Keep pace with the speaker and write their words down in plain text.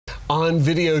On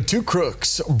video, two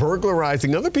crooks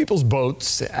burglarizing other people's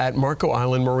boats at Marco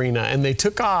Island Marina, and they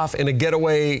took off in a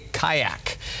getaway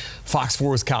kayak. Fox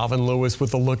 4's Calvin Lewis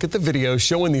with a look at the video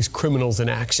showing these criminals in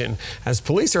action, as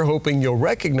police are hoping you'll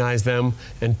recognize them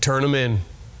and turn them in.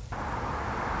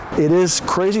 It is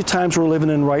crazy times we're living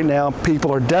in right now.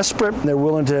 People are desperate. They're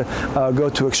willing to go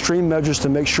to extreme measures to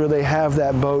make sure they have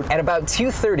that boat. At about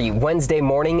 2:30 Wednesday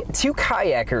morning, two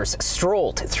kayakers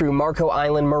strolled through Marco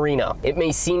Island Marina. It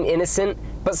may seem innocent,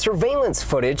 but surveillance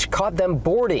footage caught them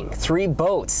boarding 3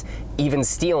 boats, even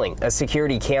stealing a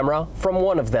security camera from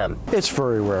one of them. It's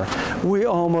very rare. We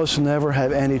almost never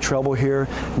have any trouble here.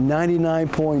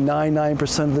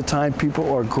 99.99% of the time,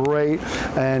 people are great.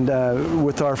 And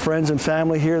with our friends and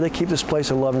family here, they keep this place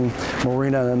a loving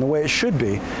marina and the way it should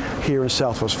be here in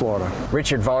Southwest Florida.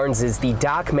 Richard Varnes is the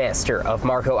dock master of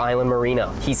Marco Island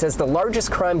Marina. He says the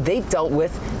largest crime they've dealt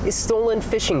with is stolen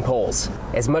fishing poles.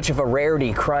 As much of a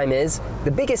rarity crime is, the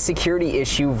biggest security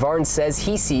issue Varnes says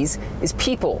he sees is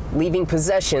people leaving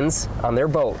possessions on their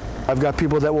boat. I've got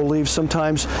people that will leave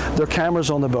sometimes their cameras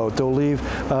on the boat. They'll leave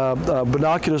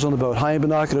binoculars on the boat, high-end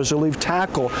binoculars. They'll leave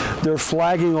tackle. They're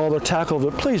flagging all their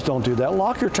tackle. Please don't do that.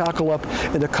 Lock your tackle up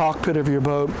in the cockpit of your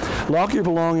boat. Lock your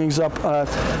belongings up.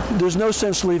 There's no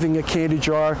sense leaving a candy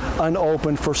jar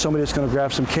unopened for somebody that's going to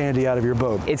grab some candy out of your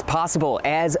boat. It's possible,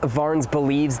 as Varnes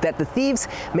believes, that the thieves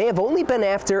may have only been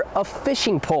after a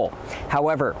fishing pole.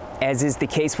 However, as is the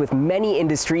case with many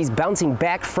industries bouncing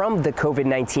back from the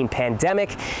COVID-19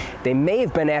 pandemic, they may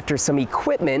have been after some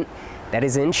equipment that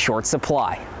is in short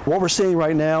supply. What we're seeing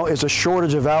right now is a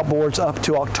shortage of outboards up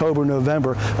to October,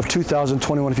 November of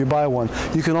 2021 if you buy one.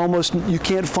 You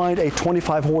can't find a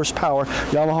 25 horsepower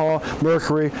Yamaha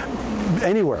Mercury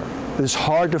anywhere. It's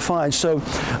hard to find. So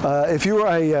if you're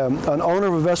an owner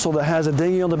of a vessel that has a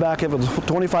dinghy on the back of it with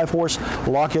 25 horse,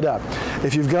 lock it up.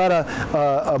 If you've got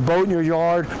a boat in your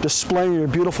yard displaying your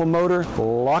beautiful motor,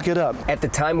 lock it up. At the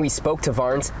time we spoke to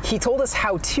Varnes, he told us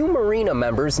how 2 marina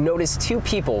members noticed 2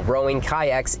 people rowing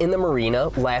kayaks in the marina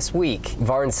last week.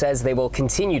 Varnes says they will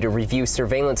continue to review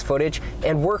surveillance footage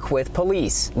and work with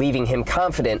police, leaving him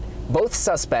confident both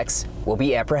suspects will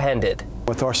be apprehended.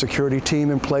 With our security team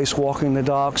in place walking the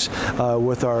docks,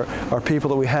 with our people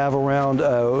that we have around,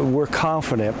 we're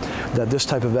confident that this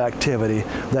type of activity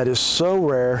that is so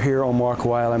rare here on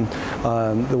Marco Island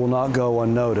that will not go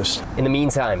unnoticed. In the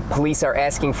meantime, police are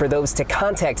asking for those to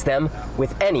contact them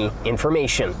with any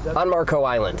information. On Marco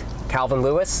Island, Calvin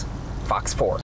Lewis, Fox 4.